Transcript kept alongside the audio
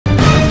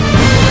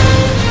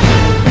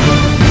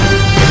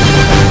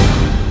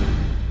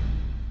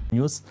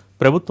News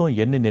ప్రభుత్వం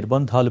ఎన్ని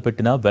నిర్బంధాలు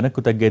పెట్టినా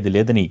వెనక్కు తగ్గేది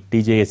లేదని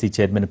TJAC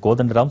చైర్మన్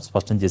కోదండరాం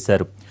స్పష్టం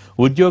చేశారు.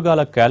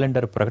 ఉద్యోగాల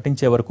క్యాలెండర్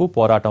ప్రకటించే వరకు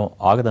పోరాటం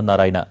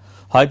ఆగదన్నారాయన.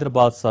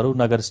 హైదరాబాద్ సరూర్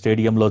నగర్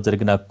స్టేడియంలో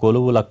జరిగిన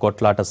కొలువుల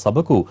కొట్లాట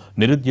సభకు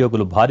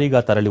నిరుద్యోగులు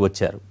భారీగా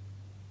తరలివచ్చారు.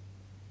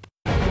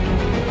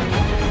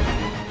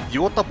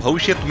 యువత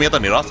భవిష్యత్తు మీద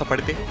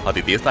నిరాశపడితే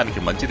అది దేశానికి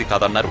మంచిది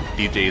కాదన్నారు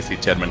TJAC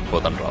చైర్మన్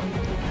కోదండరాం.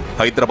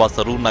 హైదరాబాద్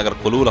సరూర్ నగర్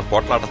కొలువుల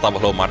కొట్లాట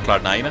సభలో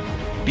మాట్లాడిన ఆయన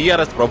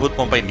టీఆర్ఎస్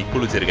ప్రభుత్వంపై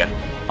నిప్పులు జరిగారు.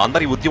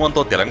 అందరి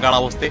ఉద్యమంతో తెలంగాణ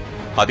వస్తే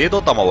అదేదో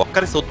తమ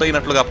ఒక్కరి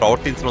సొత్తైనట్లుగా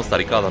ప్రవర్తించడం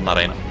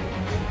సరికాదన్నారాయన.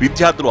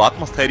 విద్యార్థులు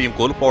ఆత్మస్థైర్యం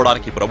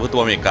కోల్పోవడానికి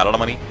ప్రభుత్వమే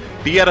కారణమని,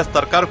 టీఆర్ఎస్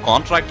సర్కారు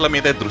కాంట్రాక్టుల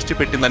మీదే దృష్టి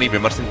పెట్టిందని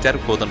విమర్శించారు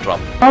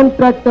కోదండరాం.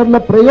 కాంట్రాక్టర్ల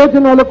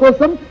ప్రయోజనాల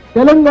కోసం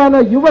తెలంగాణ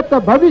యువత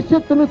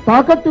భవిష్యత్తును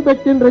తాకట్టు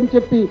పెట్టిండ్రని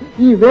చెప్పి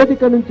ఈ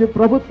వేదిక నుంచి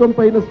ప్రభుత్వం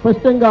పైన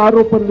స్పష్టంగా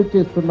ఆరోపణలు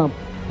చేస్తున్నాం.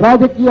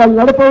 రాజకీయాలు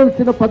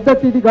నడపవలసిన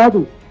పద్ధతి ఇది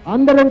కాదు.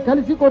 అందరం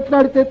కలిసి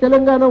కొట్లాడితే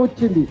తెలంగాణ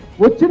వచ్చింది.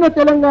 వచ్చిన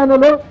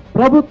తెలంగాణలో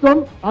ప్రభుత్వం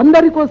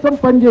అందరి కోసం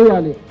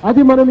పనిచేయాలి.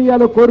 అది మనం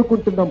ఇవాళ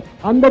కోరుకుంటున్నాం.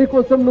 అందరి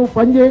కోసం నువ్వు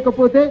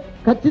పనిచేయకపోతే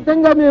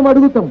ఖచ్చితంగా మేము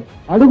అడుగుతాం.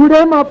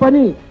 అడుగుడే మా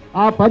పని.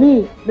 ఆ పని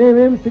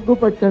మేమేం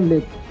సిగ్గుపట్టం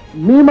లేదు.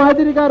 మీ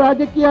మాదిరిగా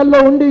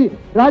రాజకీయాల్లో ఉండి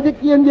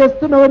రాజకీయం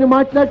చేస్తున్నామని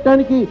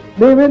మాట్లాడటానికి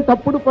మేమేం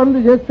తప్పుడు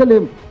పనులు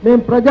చేస్తలేం.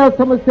 మేము ప్రజా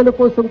సమస్యల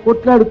కోసం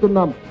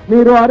కొట్లాడుతున్నాం.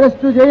 మీరు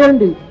అరెస్టు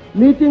చేయండి,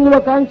 మీటింగ్లో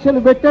కాంక్షలు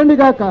పెట్టండి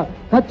గాక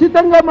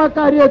ఖచ్చితంగా మా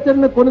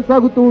కార్యాచరణ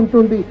కొనసాగుతూ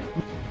ఉంటుంది.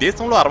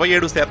 దేశంలో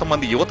 67%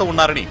 మంది యువత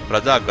ఉన్నారని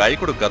ప్రజా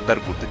గాయకుడు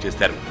గద్దర్ గుర్తు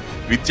చేశారు.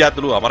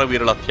 విద్యార్థులు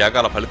అమరవీరుల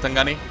త్యాగాల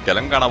ఫలితంగానే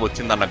తెలంగాణ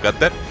వచ్చిందన్న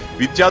గద్దర్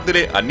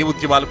విద్యార్థులే అన్ని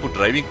ఉద్యమాలకు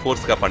డ్రైవింగ్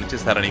ఫోర్స్ గా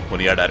పనిచేశారని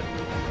కొనియాడారు.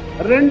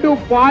 2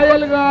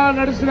 పాయలుగా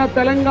నడిచిన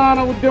తెలంగాణ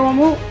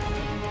ఉద్యమము,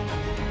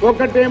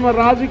 ఒకటేమో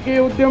రాజకీయ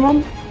ఉద్యమం,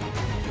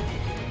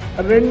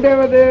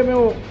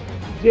 రెండవదేమో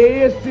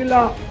జేఏసీల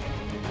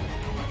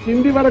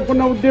కింది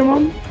వరకున్న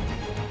ఉద్యమం,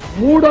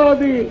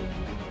 మూడవది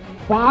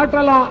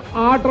పాటల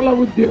ఆటల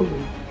ఉద్యమం.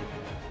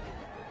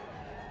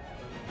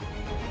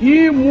 ఈ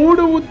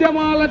 3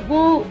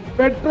 ఉద్యమాలకు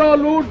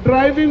petrol,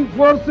 driving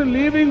force,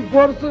 leaving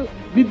force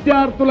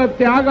విద్యార్థుల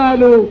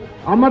త్యాగాలు,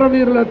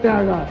 అమరవీరుల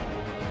త్యాగాలు.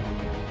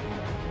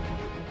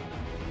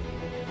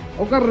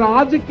 ఒక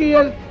రాజకీయ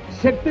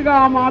శక్తిగా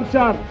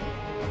మార్చారు.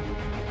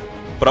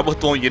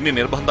 ప్రభుత్వం ఎన్ని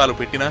నిర్బంధాలు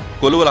పెట్టినా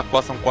కొలువుల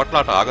కోసం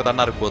కొట్లాట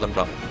ఆగదన్నారు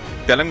కోదండరాం.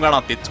 తెలంగాణ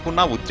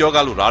తెచ్చుకున్నా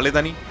ఉద్యోగాలు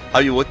రాలేదని,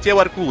 అవి వచ్చే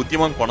వరకు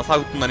ఉద్యమం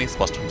కొనసాగుతుందని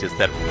స్పష్టం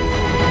చేశారు.